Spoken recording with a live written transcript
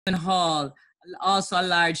Hall, also a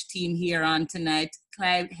large team here on tonight.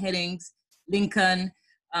 Clive Headings, Lincoln,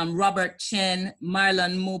 Robert Chen,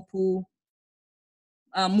 Marlon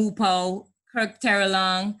Mupau, Kirk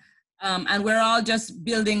Terrelong, and we're all just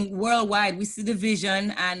building worldwide. We see the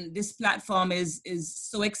vision, and this platform is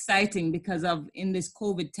so exciting because of in this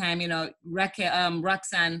COVID time, you know,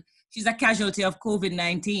 Roxanne, she's a casualty of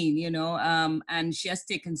COVID-19, you know, and she has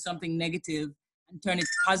taken something negative and turned it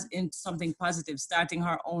into something positive, starting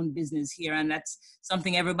her own business here, and that's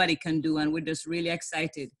something everybody can do, and we're just really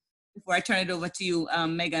excited. Before I turn it over to you,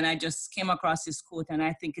 Megan, I just came across this quote, and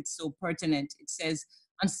I think it's so pertinent. It says,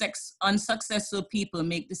 unsuccessful people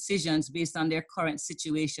make decisions based on their current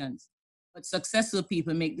situations, but successful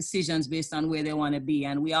people make decisions based on where they want to be.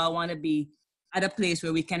 And we all want to be at a place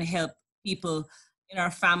where we can help people in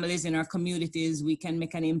our families, in our communities. We can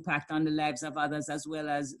make an impact on the lives of others as well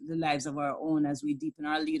as the lives of our own as we deepen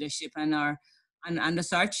our leadership and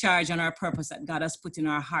just our charge and our purpose that God has put in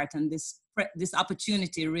our heart. And this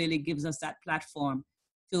opportunity really gives us that platform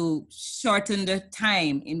to shorten the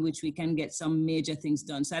time in which we can get some major things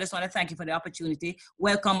done. So I just want to thank you for the opportunity.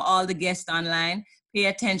 Welcome all the guests online. Pay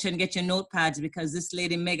attention, get your notepads, because this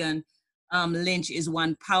lady, Megan Lynch, is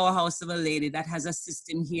one powerhouse of a lady that has a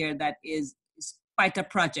system here that is quite a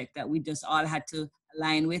project that we just all had to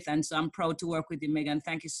align with. And so I'm proud to work with you, Megan.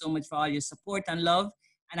 Thank you so much for all your support and love.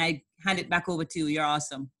 And I hand it back over to you. You're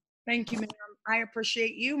awesome. Thank you, ma'am. I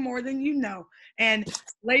appreciate you more than you know. And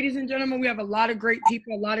ladies and gentlemen, we have a lot of great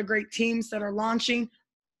people, a lot of great teams that are launching.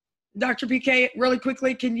 Dr. PK, really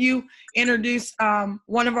quickly, can you introduce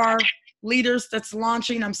one of our leaders that's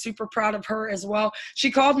launching? I'm super proud of her as well.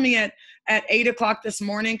 She called me at 8 o'clock this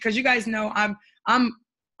morning, because you guys know I'm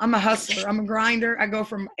a hustler. I'm a grinder. I go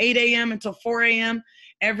from 8 a.m. until 4 a.m.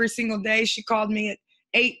 every single day. She called me at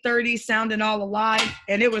 8:30, sounding all alive,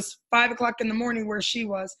 and it was 5 o'clock in the morning where she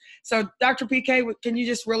was. So Dr. PK, can you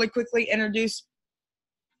just really quickly introduce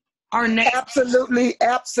our next?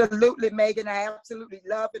 Absolutely, Megan. I absolutely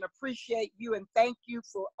love and appreciate you, and thank you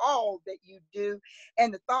for all that you do.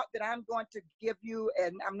 And the thought that I'm going to give you,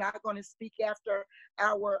 and I'm not going to speak after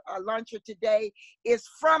our luncher today, is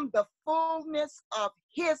from the fullness of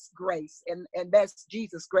His grace, and that's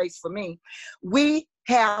Jesus' grace for me. We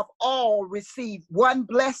have all received one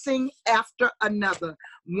blessing after another,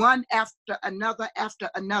 one after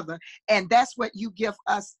another. And that's what you give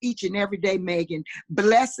us each and every day, Megan.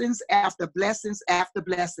 Blessings after blessings after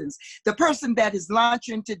blessings. The person that is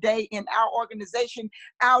launching today in our organization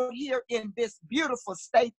out here in this beautiful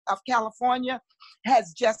state of California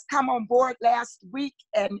has just come on board last week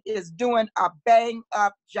and is doing a bang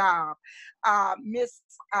up job. Miss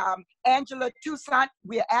Angela Toussaint,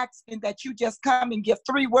 we're asking that you just come and give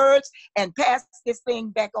 3 words and pass this thing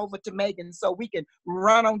back over to Megan so we can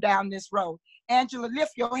run on down this road. Angela,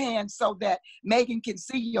 lift your hand so that Megan can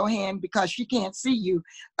see your hand, because she can't see you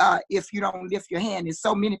if you don't lift your hand. There's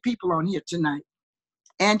so many people on here tonight.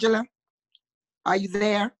 Angela, are you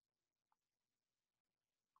there?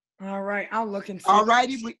 All right, I'll look and see. All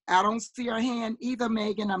righty, I don't see her hand either,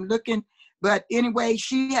 Megan. I'm looking. But anyway,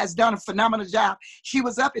 she has done a phenomenal job. She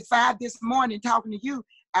was up at 5 this morning talking to you.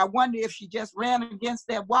 I wonder if she just ran against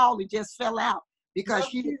that wall and just fell out, because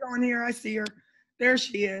she's on here. I see her. There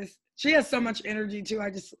she is. She has so much energy too.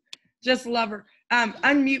 I just love her.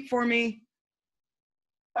 Unmute for me.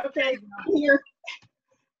 Okay, I'm here.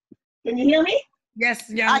 Can you hear me? Yes,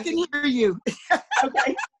 yeah. I can hear you.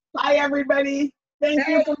 Okay. Hi, everybody. Thank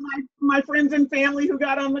you for my friends and family who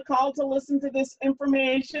got on the call to listen to this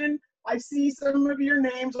information. I see some of your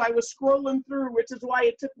names. I was scrolling through, which is why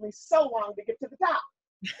it took me so long to get to the top.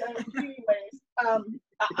 So anyways,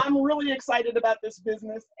 I'm really excited about this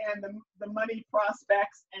business and the money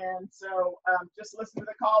prospects. And so just listen to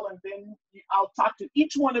the call, and then I'll talk to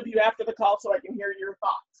each one of you after the call so I can hear your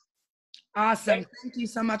thoughts. Awesome. Okay. Thank you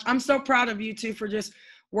so much. I'm so proud of you too for just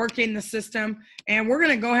working the system. And we're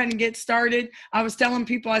going to go ahead and get started. I was telling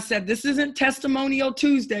people, I said, this isn't Testimonial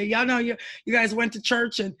Tuesday. Y'all know you guys went to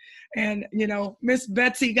church and you know, Miss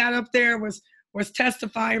Betsy got up there, was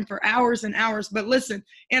testifying for hours and hours. But listen,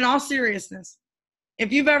 in all seriousness,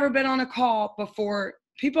 if you've ever been on a call before,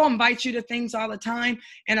 people invite you to things all the time.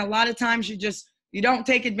 And a lot of times you don't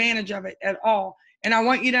take advantage of it at all. And I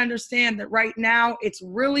want you to understand that right now, it's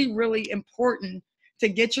really, really important to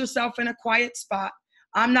get yourself in a quiet spot.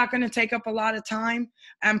 I'm not going to take up a lot of time.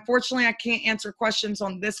 Unfortunately, I can't answer questions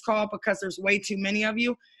on this call because there's way too many of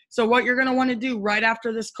you. So what you're going to want to do right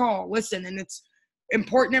after this call, listen, and it's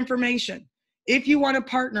important information. If you want to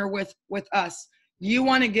partner with us, you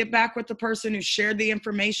want to get back with the person who shared the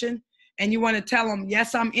information, and you want to tell them,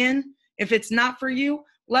 yes, I'm in. If it's not for you,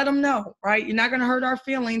 let them know, right? You're not going to hurt our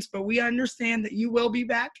feelings, but we understand that you will be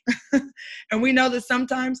back. And we know that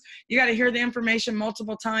sometimes you got to hear the information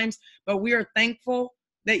multiple times, but we are thankful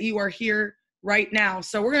that you are here right now.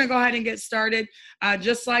 So we're going to go ahead and get started.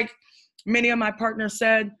 Just like many of my partners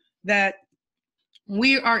said, that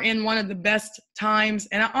we are in one of the best times.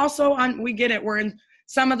 And also, we get it, we're in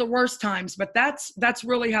some of the worst times, but that's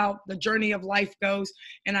really how the journey of life goes.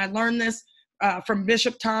 And I learned this from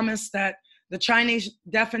Bishop Thomas, that the Chinese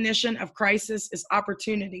definition of crisis is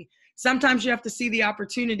opportunity. Sometimes you have to see the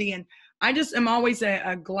opportunity. And I just am always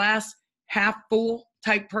a glass half full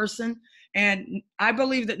type person. And I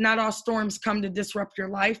believe that not all storms come to disrupt your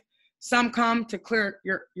life. Some come to clear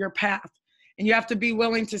your path. And you have to be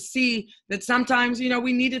willing to see that sometimes,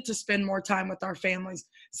 we needed to spend more time with our families.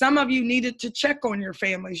 Some of you needed to check on your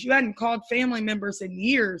families. You hadn't called family members in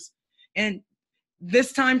years. And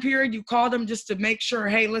this time period, you called them just to make sure,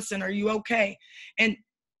 hey, listen, are you okay? And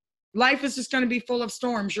life is just going to be full of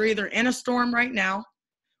storms. You're either in a storm right now.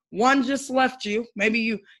 One just left you. Maybe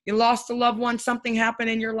you lost a loved one. Something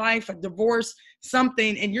happened in your life, a divorce,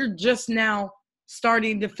 something, and you're just now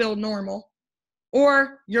starting to feel normal.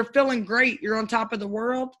 Or you're feeling great. You're on top of the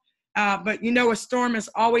world. But a storm is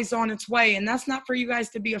always on its way. And that's not for you guys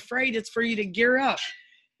to be afraid. It's for you to gear up.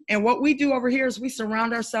 And what we do over here is we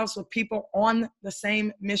surround ourselves with people on the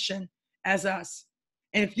same mission as us.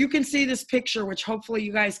 And if you can see this picture, which hopefully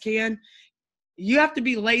you guys can, you have to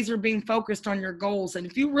be laser beam focused on your goals. And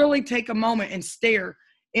if you really take a moment and stare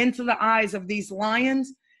into the eyes of these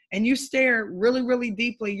lions, and you stare really, really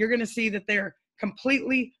deeply, you're going to see that they're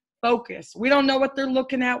completely focused. We don't know what they're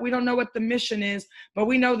looking at. We don't know what the mission is, but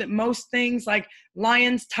we know that most things like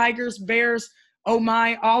lions, tigers, bears, oh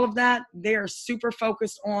my, all of that, they are super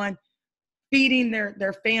focused on feeding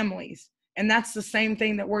their families. And that's the same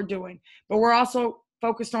thing that we're doing. But we're also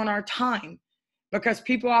focused on our time, because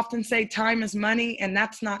people often say time is money, and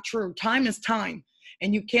that's not true. Time is time,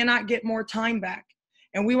 and you cannot get more time back.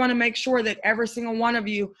 And we want to make sure that every single one of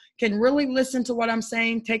you can really listen to what I'm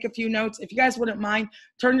saying, take a few notes. If you guys wouldn't mind,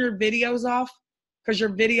 turn your videos off, because your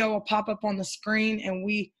video will pop up on the screen, and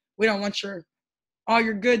we don't want all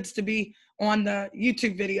your goods to be on the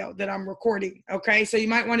YouTube video that I'm recording, okay? So you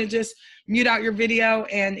might want to just mute out your video,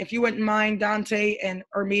 and if you wouldn't mind, Dante and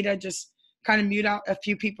Ermita, just kind of mute out a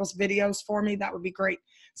few people's videos for me, that would be great.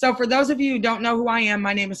 So for those of you who don't know who I am,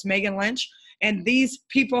 my name is Megan Lynch, and these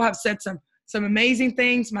people have said some amazing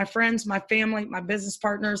things, my friends, my family, my business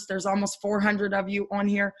partners. There's almost 400 of you on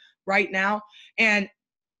here right now. And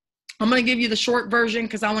I'm going to give you the short version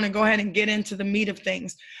because I want to go ahead and get into the meat of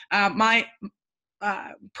things. My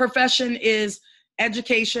profession is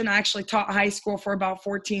education. I actually taught high school for about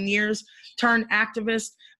 14 years, turned activist.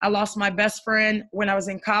 I lost my best friend when I was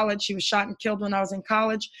in college. She was shot and killed when I was in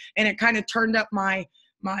college. And it kind of turned up my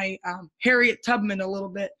Harriet Tubman a little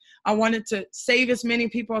bit. I wanted to save as many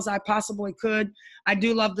people as I possibly could. I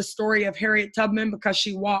do love the story of Harriet Tubman because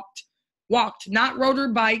she walked, not rode her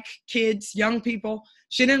bike, kids, young people.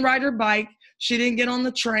 She didn't ride her bike. She didn't get on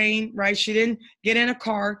the train, right? She didn't get in a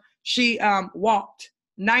car. She walked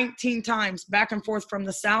 19 times back and forth from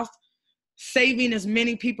the South, saving as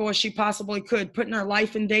many people as she possibly could, putting her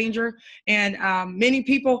life in danger. And many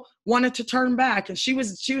people wanted to turn back. And she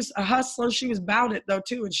was a hustler. She was about it though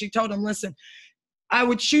too. And she told them, listen, I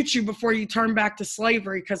would shoot you before you turn back to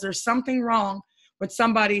slavery, because there's something wrong with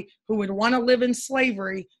somebody who would want to live in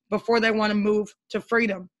slavery before they want to move to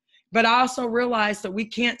freedom. But I also realized that we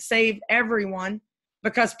can't save everyone,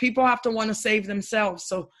 because people have to want to save themselves.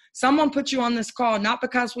 So someone put you on this call, not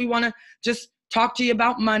because we want to just talk to you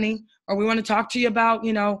about money, or we want to talk to you about,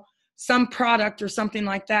 some product or something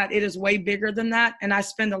like that. It is way bigger than that. And I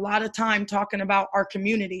spend a lot of time talking about our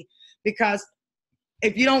community, because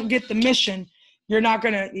if you don't get the mission, you're not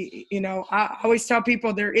going to, I always tell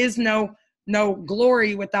people there is no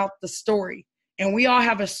glory without the story. And we all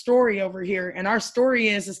have a story over here. And our story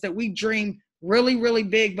is that we dream really, really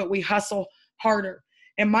big, but we hustle harder.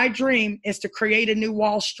 And my dream is to create a new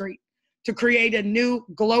Wall Street, to create a new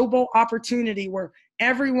global opportunity where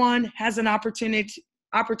everyone has an opportunity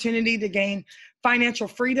to gain financial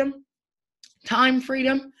freedom, time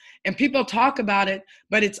freedom, and people talk about it,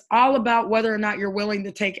 but it's all about whether or not you're willing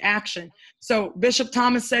to take action. So Bishop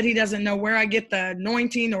Thomas said he doesn't know where I get the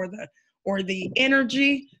anointing or the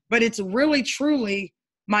energy, but it's really truly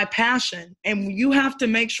my passion. And you have to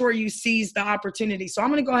make sure you seize the opportunity. So I'm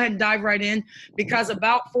going to go ahead and dive right in, because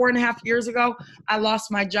about 4.5 years ago, I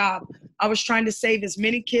lost my job. I was trying to save as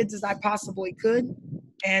many kids as I possibly could.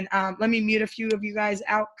 And let me mute a few of you guys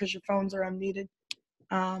out because your phones are unmuted.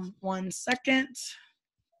 1 second.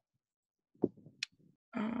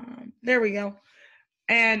 There we go.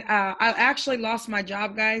 And I actually lost my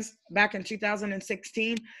job, guys, back in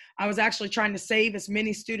 2016. I was actually trying to save as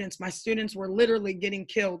many students. My students were literally getting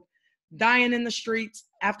killed, dying in the streets.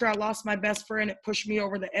 After I lost my best friend, it pushed me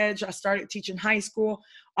over the edge. I started teaching high school.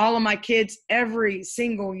 All of my kids, every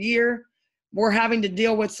single year, were having to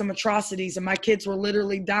deal with some atrocities, and my kids were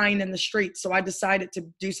literally dying in the streets. So I decided to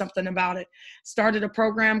do something about it. Started a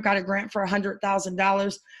program, got a grant for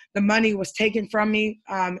 $100,000. The money was taken from me,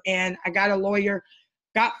 and I got a lawyer.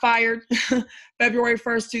 Got fired February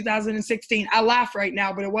 1st, 2016. I laugh right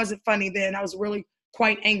now, but it wasn't funny then. I was really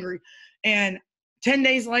quite angry. And 10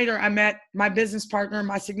 days later, I met my business partner,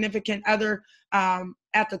 my significant other,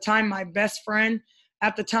 at the time, my best friend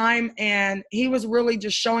at the time. And he was really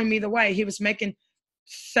just showing me the way. He was making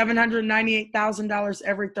 $798,000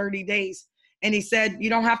 every 30 days. And he said, you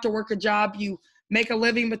don't have to work a job. You make a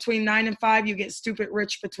living between 9 and 5. You get stupid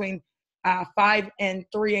rich between 5 and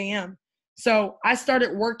 3 a.m. So I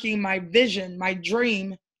started working my vision, my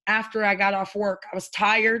dream after I got off work. I was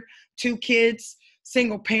tired, 2 kids,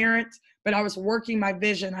 single parent, but I was working my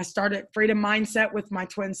vision. I started Freedom Mindset with my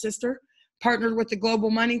twin sister, partnered with the Global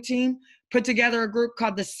Money team, put together a group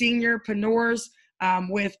called the Seniorpreneurs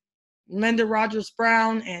with Linda Rogers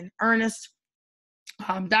Brown and Ernest,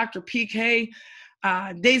 Dr. PK,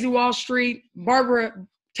 Daisy Wall Street, Barbara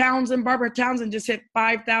Townsend. Barbara Townsend just hit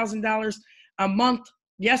 $5,000 a month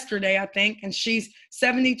yesterday, I think, and she's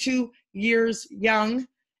 72 years young.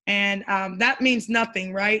 And that means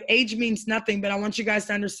nothing, right? Age means nothing, but I want you guys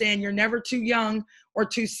to understand you're never too young or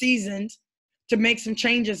too seasoned to make some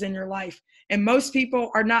changes in your life. And most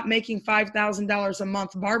people are not making $5,000 a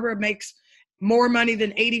month. Barbara makes more money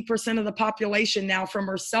than 80% of the population now from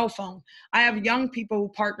her cell phone. I have young people who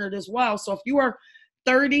partnered as well. So if you are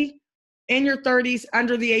 30, in your 30s,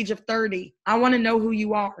 under the age of 30, I want to know who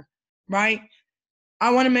you are, right? I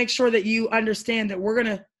want to make sure that you understand that we're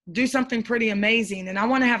going to do something pretty amazing. And I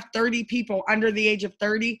want to have 30 people under the age of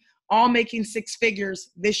 30, all making 6 figures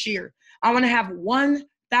this year. I want to have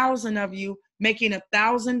 1,000 of you making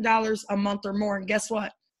 $1,000 a month or more. And guess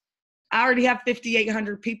what? I already have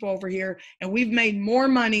 5,800 people over here, and we've made more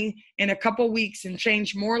money in a couple weeks and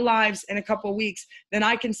changed more lives in a couple weeks than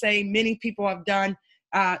I can say many people have done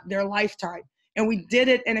their lifetime. And we did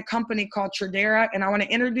it in a company called Tradera, and I want to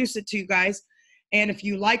introduce it to you guys. And if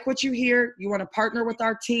you like what you hear, you want to partner with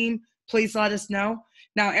our team, please let us know.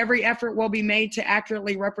 Now, every effort will be made to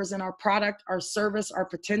accurately represent our product, our service, our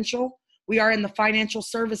potential. We are in the financial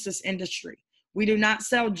services industry. We do not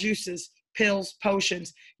sell juices, pills,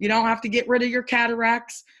 potions. You don't have to get rid of your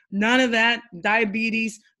cataracts, none of that,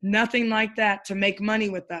 diabetes, nothing like that to make money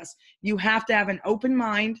with us. You have to have an open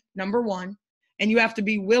mind, number one, and you have to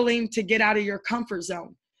be willing to get out of your comfort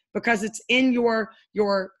zone, because it's in your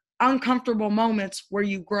uncomfortable moments where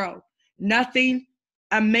you grow. Nothing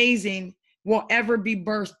amazing will ever be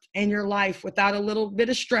birthed in your life without a little bit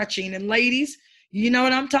of stretching. And ladies, you know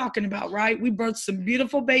what I'm talking about, right? We birthed some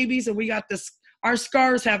beautiful babies, and we got this, our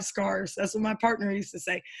scars have scars. That's what my partner used to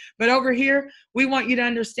say. But over here, we want you to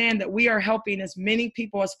understand that we are helping as many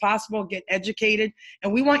people as possible get educated.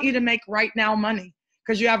 And we want you to make right now money,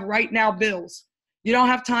 because you have right now bills. You don't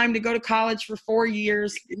have time to go to college for 4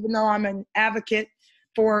 years, even though I'm an advocate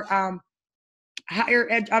for I'm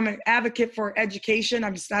an advocate for education.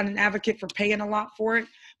 I'm just not an advocate for paying a lot for it,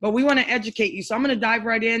 but we want to educate you. So I'm going to dive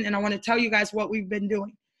right in, and I want to tell you guys what we've been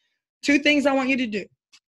doing. 2 things I want you to do.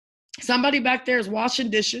 Somebody back there is washing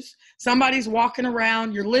dishes. Somebody's walking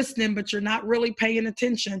around. You're listening, but you're not really paying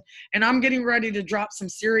attention. And I'm getting ready to drop some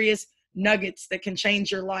serious nuggets that can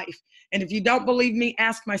change your life. And if you don't believe me,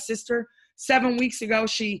 ask my sister. 7 weeks ago,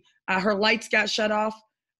 her lights got shut off.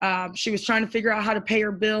 She was trying to figure out how to pay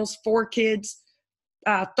her bills, 4 kids,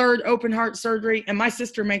 3rd open heart surgery. And my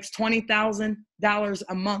sister makes $20,000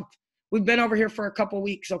 a month. We've been over here for a couple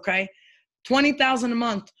weeks, okay? $20,000 a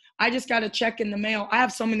month. I just got a check in the mail. I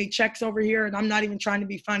have so many checks over here, and I'm not even trying to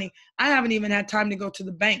be funny. I haven't even had time to go to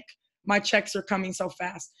the bank. My checks are coming so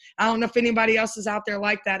fast. I don't know if anybody else is out there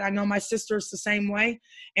like that. I know my sister's the same way,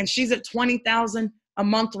 and she's at $20,000 a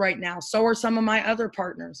month right now. So are some of my other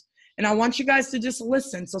partners. And I want you guys to just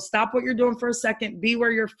listen. So stop what you're doing for a second. Be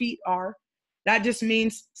where your feet are. That just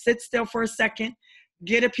means sit still for a second.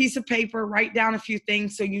 Get a piece of paper. Write down a few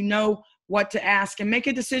things so you know what to ask, and make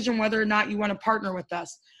a decision whether or not you want to partner with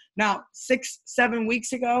us. Now, 6-7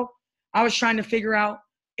 weeks ago, I was trying to figure out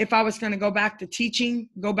if I was going to go back to teaching,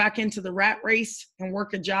 go back into the rat race and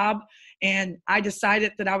work a job. And I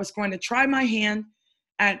decided that I was going to try my hand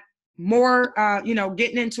at more,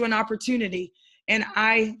 getting into an opportunity. And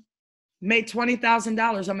I made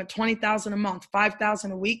 $20,000. I'm at $20,000 a month,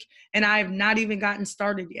 $5,000 a week, and I have not even gotten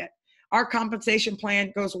started yet. our compensation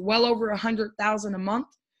plan goes well over 100,000 a month.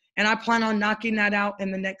 And I plan on knocking that out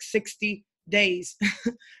in the next 60 days,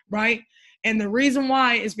 right? And the reason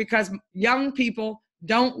why is because young people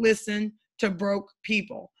don't listen to broke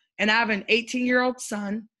people. And I have an 18-year-old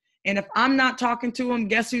son. And if I'm not talking to him,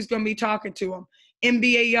 guess who's going to be talking to him?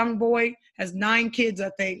 NBA young boy, has 9 kids, I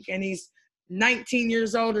think. And he's 19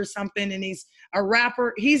 years old or something. And he's a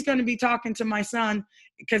rapper. He's going to be talking to my son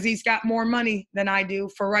because he's got more money than I do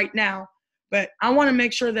for right now. But I want to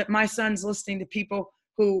make sure that my son's listening to people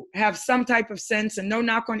who have some type of sense, and no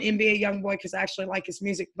knock on NBA Youngboy because I actually like his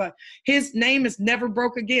music, but his name is never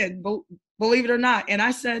broke again, believe it or not. And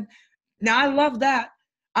I said, now I love that.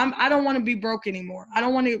 I don't want to be broke anymore. I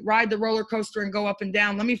don't want to ride the roller coaster and go up and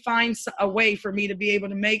down. Let me find a way for me to be able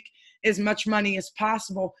to make as much money as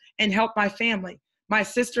possible and help my family. My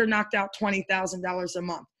sister knocked out $20,000 a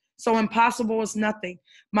month. So impossible is nothing.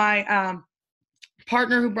 My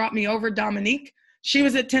partner who brought me over, Dominique, she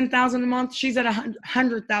was at $10,000 a month. She's at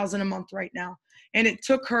 $100,000 a month right now. And it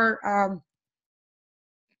took her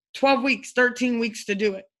 12 weeks, 13 weeks to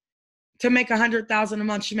do it, to make $100,000 a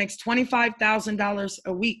month. She makes $25,000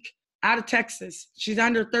 a week out of Texas. She's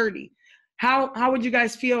under 30. How would you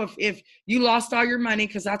guys feel if you lost all your money?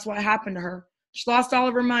 Because that's what happened to her. She lost all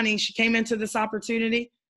of her money. She came into this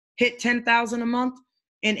opportunity, hit $10,000 a month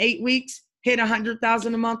in 8 weeks, hit $100,000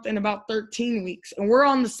 a month in about 13 weeks. And we're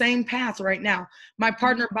on the same path right now. My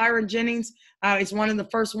partner, Byron Jennings, is one of the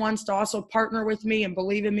first ones to also partner with me and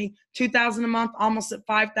believe in me. $2,000 a month, almost at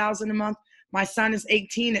 $5,000 a month. My son is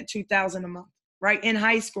 18 at $2,000 a month, right, in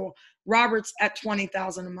high school. Robert's at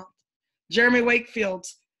 $20,000 a month. Jeremy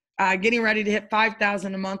Wakefield's getting ready to hit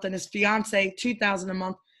 $5,000 a month, and his fiance $2,000 a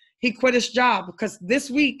month. He quit his job because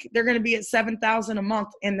this week they're going to be at $7,000 a month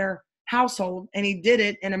in their household, and he did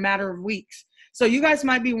it in a matter of weeks. So you guys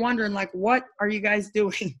might be wondering, like, what are you guys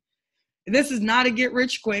doing? This is not a get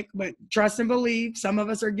rich quick, but trust and believe some of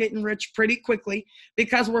us are getting rich pretty quickly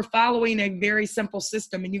because we're following a very simple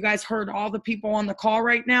system. And you guys heard all the people on the call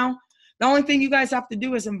right now. The only thing you guys have to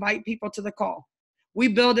do is invite people to the call. We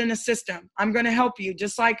build in a system. I'm going to help you.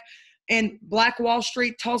 Just like in Black Wall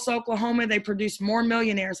Street, Tulsa, Oklahoma, they produce more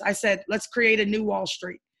millionaires. I said, let's create a new Wall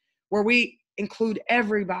Street where we include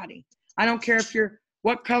everybody. I don't care if you're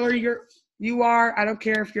what color you are. I don't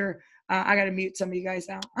care if you're I got to mute some of you guys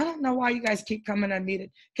out. I don't know why you guys keep coming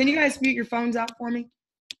unmuted. Can you guys mute your phones out for me?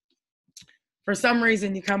 For some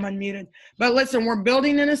reason, you come unmuted. But listen, we're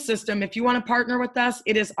building in a system. If you want to partner with us,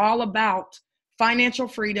 it is all about financial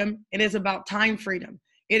freedom. It is about time freedom.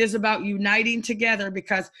 It is about uniting together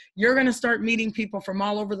because you're going to start meeting people from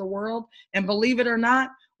all over the world. And believe it or not,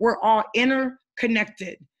 we're all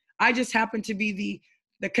interconnected. I just happen to be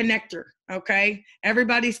the connector, okay?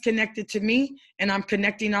 Everybody's connected to me, and I'm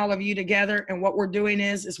connecting all of you together. And what we're doing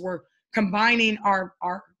is we're combining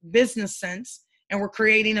our business sense, and we're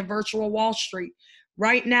creating a virtual Wall Street.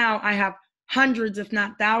 Right now, I have hundreds, if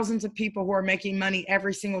not thousands of people who are making money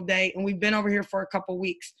every single day, and we've been over here for a couple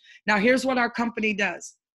weeks. Now, here's what our company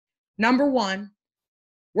does. Number one,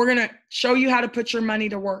 we're gonna show you how to put your money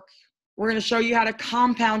to work. We're gonna show you how to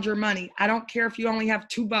compound your money. I don't care if you only have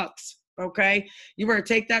 $2, okay? You better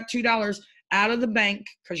take that $2 out of the bank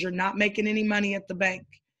because you're not making any money at the bank.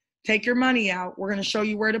 Take your money out. We're gonna show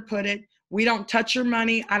you where to put it. We don't touch your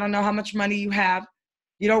money. I don't know how much money you have.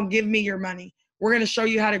 You don't give me your money. We're gonna show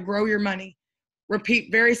you how to grow your money.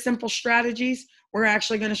 Repeat very simple strategies. We're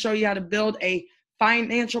actually gonna show you how to build a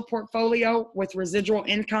financial portfolio with residual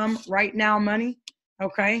income right now money,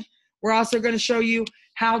 okay? We're also gonna show you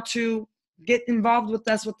how to get involved with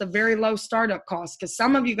us with the very low startup costs because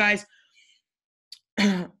some of you guys,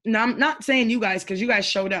 now I'm not saying you guys because you guys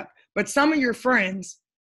showed up, but some of your friends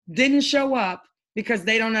didn't show up because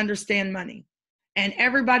they don't understand money. And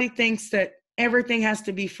everybody thinks that everything has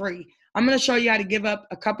to be free. I'm going to show you how to give up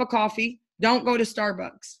a cup of coffee. Don't go to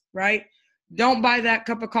Starbucks, right? Don't buy that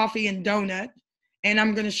cup of coffee and donut. And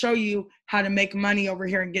I'm going to show you how to make money over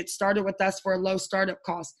here and get started with us for a low startup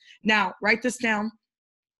cost. Now, write this down.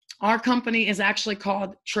 Our company is actually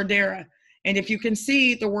called Tradera. And if you can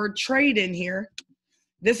see the word trade in here,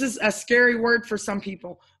 this is a scary word for some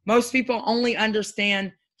people. Most people only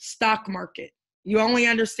understand stock market. You only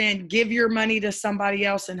understand give your money to somebody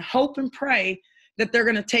else and hope and pray that they're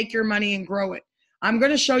going to take your money and grow it. I'm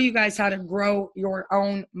going to show you guys how to grow your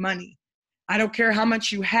own money. I don't care how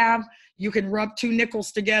much you have. You can rub 2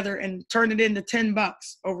 nickels together and turn it into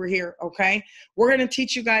 $10 over here, okay? We're going to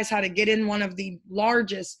teach you guys how to get in one of the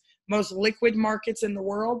largest, most liquid markets in the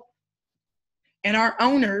world. And our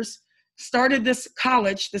owners started this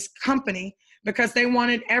college, this company, because they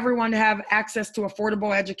wanted everyone to have access to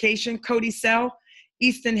affordable education. Cody Sell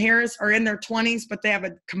Easton Harris are in their 20s, but they have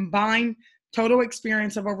a combined total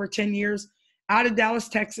experience of over 10 years out of Dallas,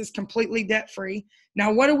 Texas, completely debt-free.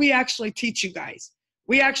 Now, what do we actually teach you guys?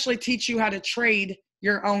 We actually teach you how to trade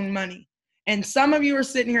your own money. And some of you are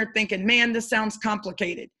sitting here thinking, man, this sounds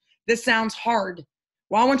complicated. This sounds hard.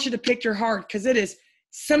 Well, I want you to pick your heart, because it is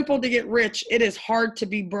simple to get rich. It is hard to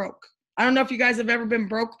be broke. I don't know if you guys have ever been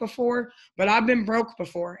broke before, but I've been broke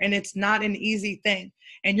before, and it's not an easy thing.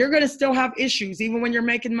 And you're going to still have issues even when you're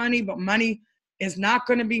making money, but money is not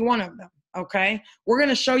going to be one of them, okay? We're going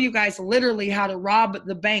to show you guys literally how to rob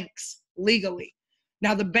the banks legally.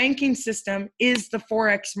 Now, the banking system is the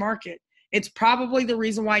Forex market. It's probably the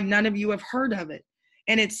reason why none of you have heard of it.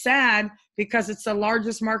 And it's sad because it's the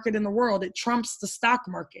largest market in the world. It trumps the stock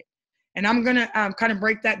market. And I'm going to kind of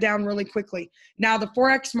break that down really quickly. Now, the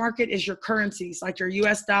Forex market is your currencies, like your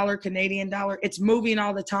US dollar, Canadian dollar. It's moving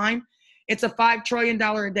all the time. It's a $5 trillion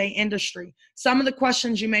a day industry. Some of the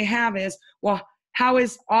questions you may have is, well, how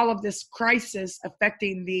is all of this crisis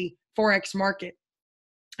affecting the Forex market?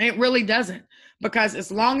 It really doesn't, because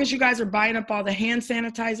as long as you guys are buying up all the hand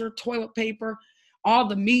sanitizer, toilet paper, all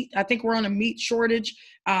the meat, I think we're on a meat shortage.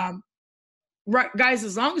 Right, guys,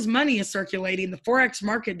 as long as money is circulating, the Forex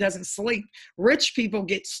market doesn't sleep. Rich people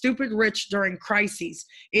get stupid rich during crises.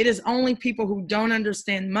 It is only people who don't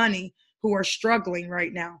understand money who are struggling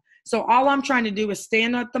right now. So all I'm trying to do is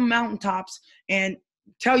stand at the mountaintops and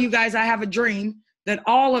tell you guys I have a dream that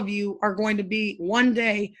all of you are going to be one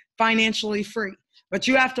day financially free. But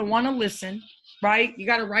you have to want to listen, right? You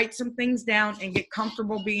got to write some things down and get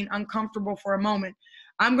comfortable being uncomfortable for a moment.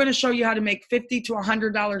 I'm going to show you how to make $50 to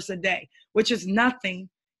 $100 a day, which is nothing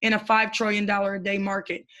in a $5 trillion a day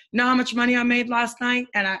market. You know how much money I made last night?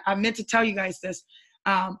 And I meant to tell you guys this,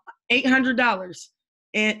 $800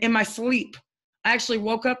 in my sleep. I actually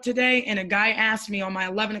woke up today and a guy asked me on my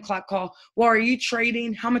 11 o'clock call, well, are you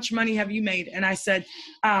trading? How much money have you made? And I said,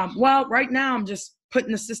 well, right now I'm just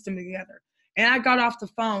putting the system together. And I got off the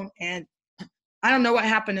phone, and I don't know what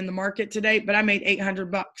happened in the market today, but I made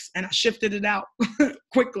 $800 and I shifted it out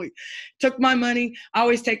quickly. Took my money. I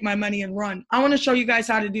always take my money and run. I want to show you guys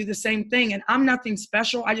how to do the same thing. And I'm nothing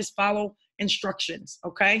special. I just follow instructions.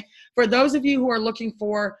 Okay. For those of you who are looking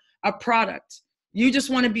for a product, you just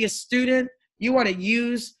want to be a student. You want to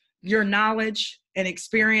use your knowledge and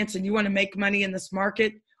experience, and you want to make money in this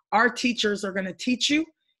market. Our teachers are going to teach you,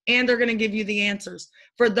 and they're going to give you the answers.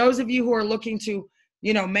 For those of you who are looking to,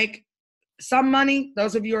 make some money,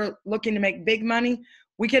 those of you who are looking to make big money,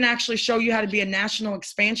 we can actually show you how to be a national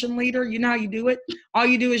expansion leader. You know how you do it? All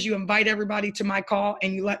you do is you invite everybody to my call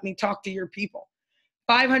and you let me talk to your people.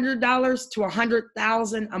 $500 to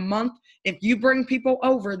 $100,000 a month. If you bring people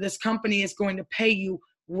over, this company is going to pay you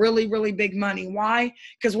really, really big money. Why?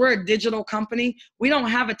 Because we're a digital company. We don't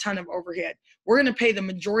have a ton of overhead. We're going to pay the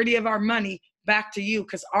majority of our money back to you,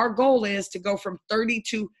 because our goal is to go from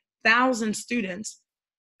 32,000 students,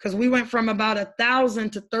 because we went from about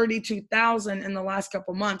 1,000 to 32,000 in the last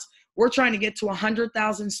couple months. We're trying to get to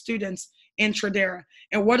 100,000 students in Tradera.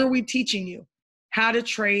 And what are we teaching you? How to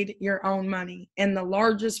trade your own money in the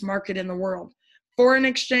largest market in the world. Foreign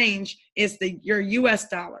exchange is your US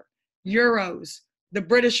dollar, euros, the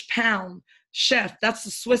British pound, chef, that's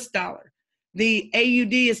the Swiss dollar. The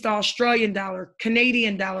AUD is the Australian dollar,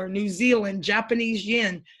 Canadian dollar, New Zealand, Japanese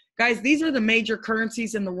yen. Guys, these are the major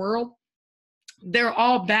currencies in the world. They're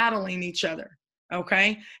all battling each other,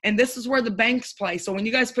 okay? And this is where the banks play. So when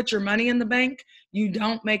you guys put your money in the bank, you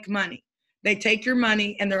don't make money. They take your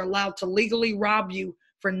money and they're allowed to legally rob you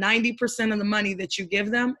for 90% of the money that you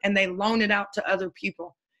give them, and they loan it out to other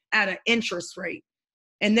people at an interest rate.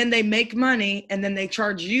 And then they make money, and then they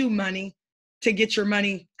charge you money to get your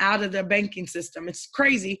money out of the banking system. It's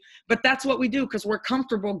crazy, but that's what we do because we're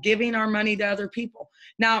comfortable giving our money to other people.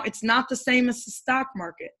 Now, it's not the same as the stock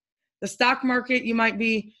market. The stock market, you might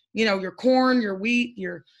be, your corn, your wheat,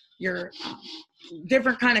 your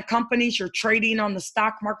different kind of companies you're trading on the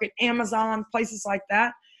stock market, Amazon, places like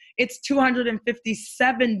that. It's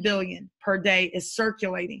 257 billion per day is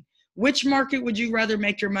circulating. Which market would you rather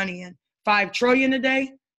make your money in? 5 trillion a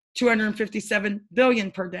day, 257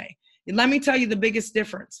 billion per day. And let me tell you the biggest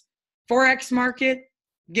difference. Forex market,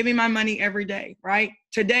 give me my money every day, right?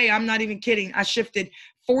 Today, I'm not even kidding. I shifted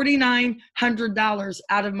 $4,900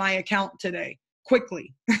 out of my account today,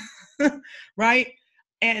 quickly, right?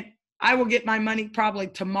 And I will get my money probably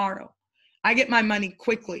tomorrow. I get my money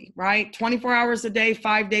quickly, right? 24 hours a day,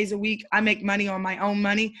 5 days a week. I make money on my own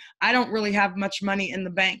money. I don't really have much money in the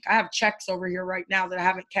bank. I have checks over here right now that I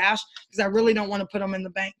haven't cashed because I really don't want to put them in the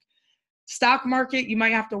bank. Stock market, you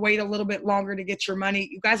might have to wait a little bit longer to get your money.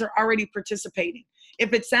 You guys are already participating.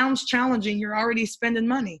 If it sounds challenging, you're already spending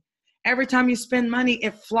money. Every time you spend money,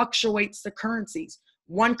 it fluctuates the currencies.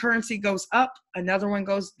 One currency goes up, another one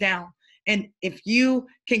goes down. And if you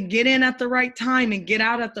can get in at the right time and get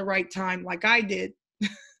out at the right time, like I did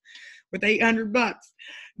with $800,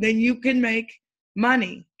 then you can make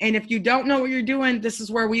money. And if you don't know what you're doing, this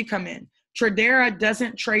is where we come in. Tradera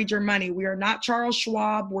doesn't trade your money. We are not Charles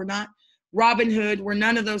Schwab. We're not Robinhood. We're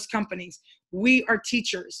none of those companies. We are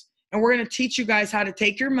teachers. And we're going to teach you guys how to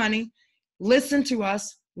take your money, listen to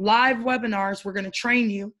us, live webinars. We're going to train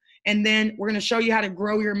you. And then we're going to show you how to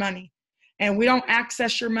grow your money. And we don't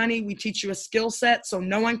access your money. We teach you a skill set so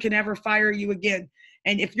no one can ever fire you again.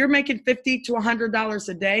 And if you're making $50 to $100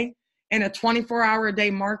 a day in a 24-hour-a-day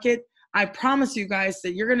market, I promise you guys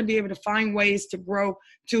that you're going to be able to find ways to grow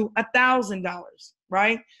to $1,000,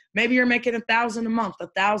 right? Maybe you're making $1,000 a month,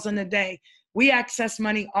 $1,000 a day. We access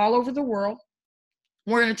money all over the world.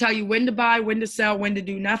 We're going to tell you when to buy, when to sell, when to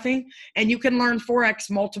do nothing. And you can learn Forex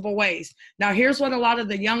multiple ways. Now, here's what a lot of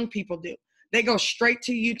the young people do. They go straight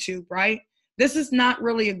to YouTube, right? This is not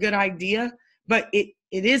really a good idea, but it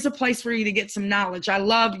is a place for you to get some knowledge. I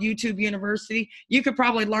love YouTube University. You could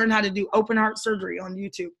probably learn how to do open heart surgery on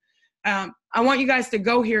YouTube. I want you guys to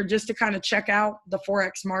go here just to kind of check out the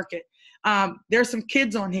Forex market. There's some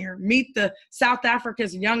kids on here. Meet the South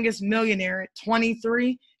Africa's youngest millionaire at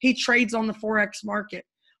 23. He trades on the Forex market.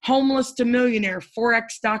 Homeless to millionaire,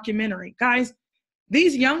 Forex documentary. Guys,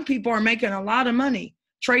 these young people are making a lot of money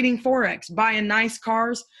trading Forex, buying nice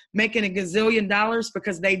cars, making $1 gazillion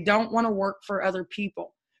because they don't want to work for other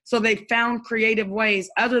people. So they found creative ways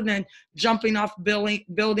other than jumping off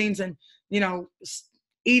buildings and,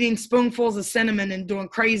 eating spoonfuls of cinnamon and doing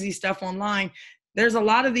crazy stuff online. There's a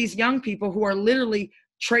lot of these young people who are literally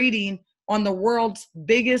trading on the world's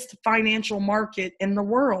biggest financial market in the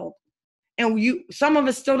world. And some of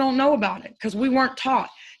us still don't know about it because we weren't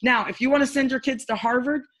taught. Now, if you want to send your kids to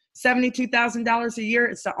Harvard, $72,000 a year,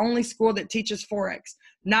 it's the only school that teaches Forex.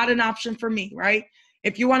 Not an option for me, right?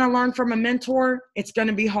 If you want to learn from a mentor, it's going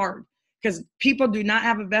to be hard because people do not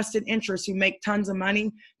have a vested interest who make tons of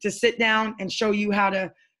money to sit down and show you how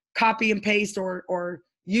to copy and paste or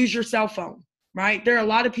use your cell phone, right? There are a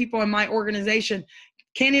lot of people in my organization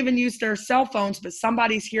can't even use their cell phones, but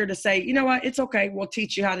somebody's here to say, you know what, it's okay, we'll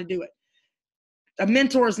teach you how to do it. A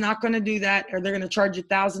mentor is not going to do that, or they're going to charge you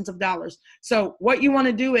thousands of dollars. So what you want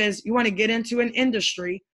to do is you want to get into an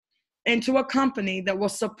industry, into a company that will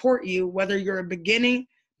support you, whether you're a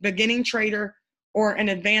beginning trader or an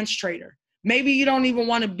advanced trader. Maybe you don't even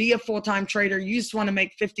want to be a full-time trader. You just want to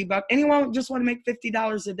make $50. Anyone just want to make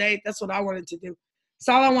 $50 a day? That's what I wanted to do. That's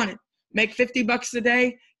all I wanted. Make $50 a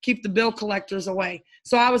day, keep the bill collectors away.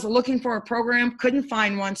 So I was looking for a program, couldn't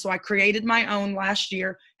find one. So I created my own last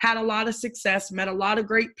year, had a lot of success, met a lot of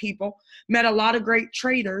great people, met a lot of great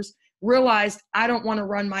traders, realized I don't want to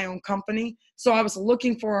run my own company. So I was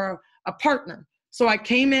looking for a partner. So I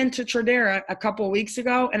came into Tradera a couple of weeks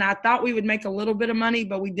ago and I thought we would make a little bit of money,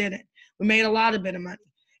 but we didn't. We made a lot of bit of money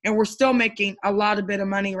and we're still making a lot of bit of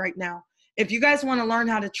money right now. If you guys want to learn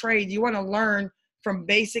how to trade, you want to learn from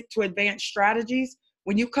basic to advanced strategies.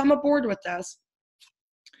 When you come aboard with us,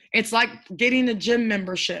 it's like getting a gym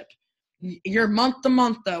membership. You're month to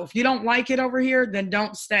month though. If you don't like it over here, then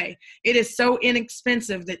don't stay. It is so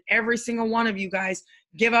inexpensive that every single one of you guys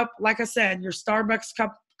give up, like I said, your Starbucks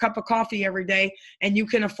cup of coffee every day and you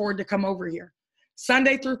can afford to come over here.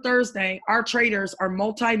 Sunday through Thursday, our traders are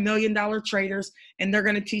multi-million-dollar traders and they're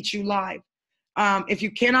going to teach you live. If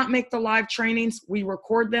you cannot make the live trainings, we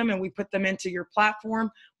record them and we put them into your platform.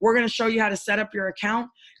 We're going to show you how to set up your account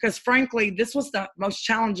because frankly, this was the most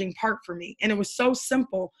challenging part for me. And it was so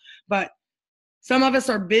simple, but some of us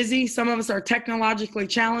are busy. Some of us are technologically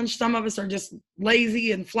challenged. Some of us are just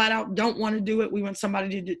lazy and flat out don't want to do it. We want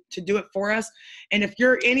somebody to do it for us. And if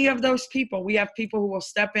you're any of those people, we have people who will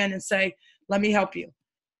step in and say, let me help you.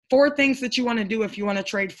 4 things that you want to do if you want to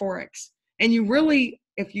trade Forex. And you really,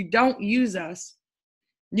 if you don't use us,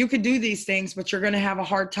 you could do these things, but you're going to have a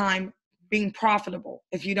hard time being profitable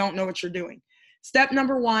if you don't know what you're doing. Step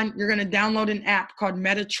number 1, you're going to download an app called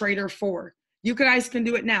MetaTrader 4. You guys can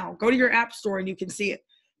do it now. Go to your app store and you can see it.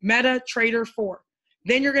 MetaTrader 4.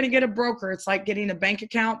 Then you're going to get a broker. It's like getting a bank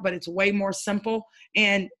account, but it's way more simple.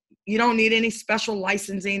 And you don't need any special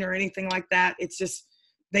licensing or anything like that. It's just,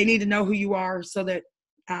 they need to know who you are so that,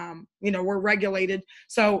 we're regulated.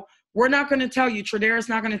 So we're not going to tell you, Tradera is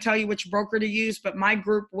not going to tell you which broker to use, but my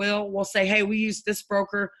group will say, hey, we use this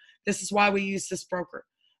broker. This is why we use this broker.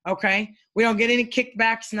 Okay. We don't get any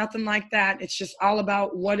kickbacks, nothing like that. It's just all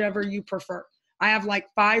about whatever you prefer. I have like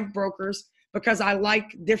 5 brokers because I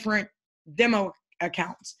like different demo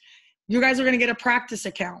accounts. You guys are going to get a practice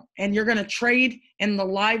account, and you're going to trade in the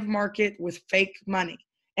live market with fake money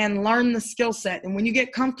and learn the skill set. And when you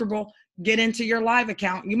get comfortable, get into your live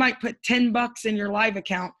account. You might put 10 bucks in your live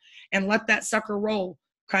account and let that sucker roll.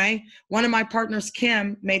 Okay. One of my partners,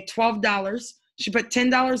 Kim, made $12. She put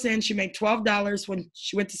 $10 in. She made $12. When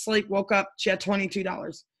she went to sleep, woke up, she had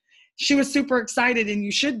 $22. She was super excited, and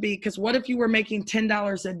you should be, because what if you were making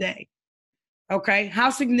 $10 a day? Okay, how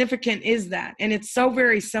significant is that? And it's so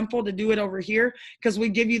very simple to do it over here because we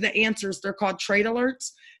give you the answers. They're called trade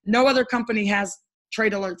alerts. No other company has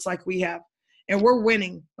trade alerts like we have. And we're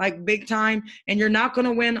winning like big time. And you're not going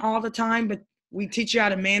to win all the time, but we teach you how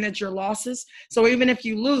to manage your losses. So even if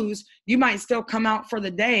you lose, you might still come out for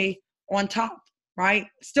the day on top, right?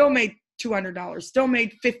 Still made $200, still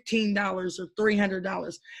made $15 or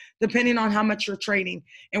 $300, depending on how much you're trading.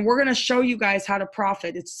 And we're going to show you guys how to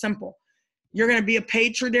profit. It's simple. You're going to be a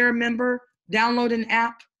paid Tradera member, download an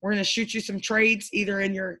app. We're going to shoot you some trades either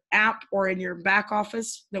in your app or in your back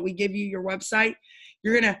office that we give you your website.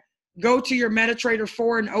 You're going to go to your MetaTrader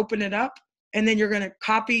 4 and open it up, and then you're going to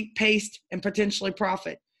copy, paste, and potentially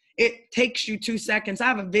profit. It takes you 2 seconds. I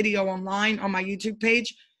have a video online on my YouTube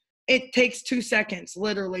page. It takes 2 seconds,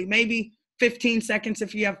 literally, maybe 15 seconds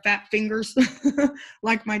if you have fat fingers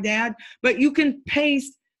like my dad. But you can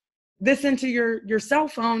paste this into your cell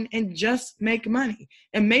phone and just make money.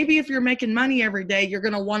 And maybe if you're making money every day, you're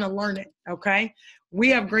going to want to learn it. Okay. We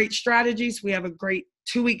have great strategies. We have a great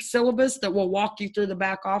 2-week syllabus that will walk you through the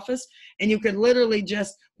back office. And you can literally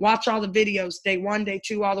just watch all the videos, day 1, day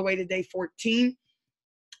 2, all the way to day 14.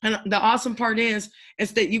 And the awesome part is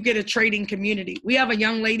that you get a trading community. We have a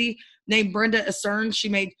young lady named Brenda Asern. She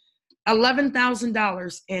made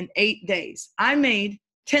 $11,000 in 8 days. I made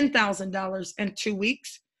 $10,000 in 2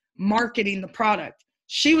 weeks marketing the product.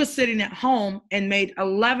 She was sitting at home and made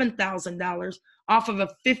 $11,000 off of a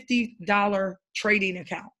 $50 trading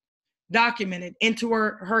account, documented into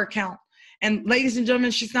her account. And ladies and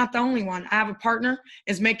gentlemen, she's not the only one. I have a partner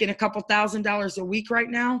is making a couple $1,000s a week right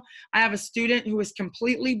now. I have a student who is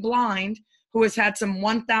completely blind who has had some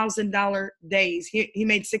 $1,000 days. He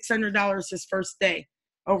made $600 his first day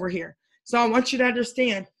over here. So I want you to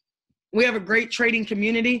understand, we have a great trading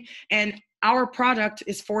community, and our product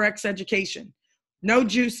is Forex education. No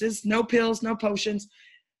juices, no pills, no potions.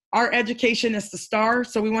 Our education is the star.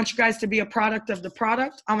 So we want you guys to be a product of the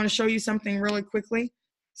product. I'm going to show you something really quickly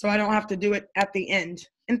so I don't have to do it at the end.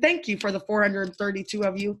 And thank you for the 432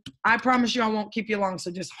 of you. I promise you I won't keep you long. So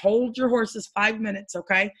just hold your horses 5 minutes,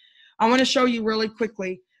 okay? I want to show you really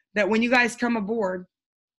quickly that when you guys come aboard,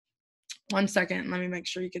 1 second, let me make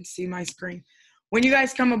sure you can see my screen. When you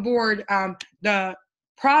guys come aboard, the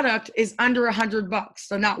product is under $100.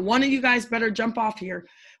 So not one of you guys better jump off here.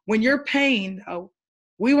 When you're paying, though,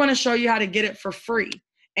 we want to show you how to get it for free.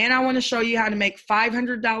 And I want to show you how to make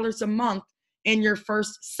 $500 a month in your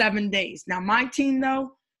first 7 days. Now, my team,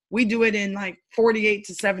 though, we do it in like 48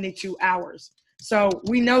 to 72 hours. So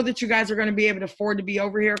we know that you guys are going to be able to afford to be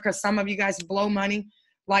over here because some of you guys blow money.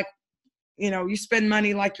 Like, you spend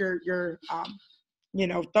money like you're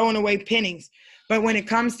throwing away pennies. But when it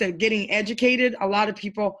comes to getting educated, a lot of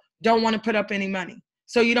people don't want to put up any money.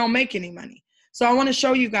 So you don't make any money. So I want to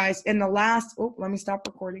show you guys in the last, let me stop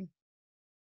recording.